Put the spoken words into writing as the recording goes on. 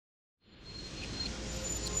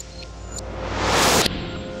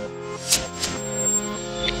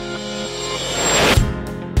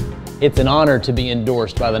It's an honor to be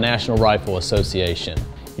endorsed by the National Rifle Association.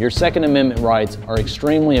 Your Second Amendment rights are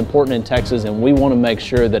extremely important in Texas, and we want to make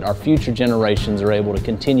sure that our future generations are able to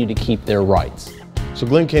continue to keep their rights. So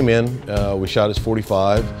Glenn came in, we shot his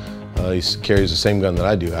 .45. He carries the same gun that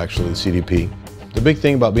I do, actually, the CDP. The big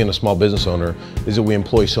thing about being a small business owner is that we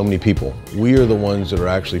employ so many people. We are the ones that are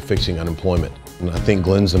actually fixing unemployment. And I think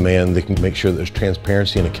Glenn's the man that can make sure that there's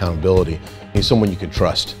transparency and accountability. He's someone you can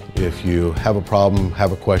trust. If you have a problem,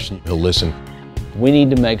 have a question, he'll listen. We need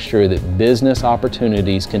to make sure that business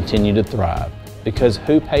opportunities continue to thrive, because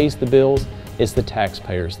who pays the bills? It's the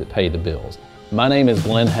taxpayers that pay the bills. My name is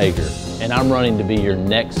Glenn Hager, and I'm running to be your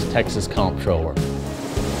next Texas Comptroller.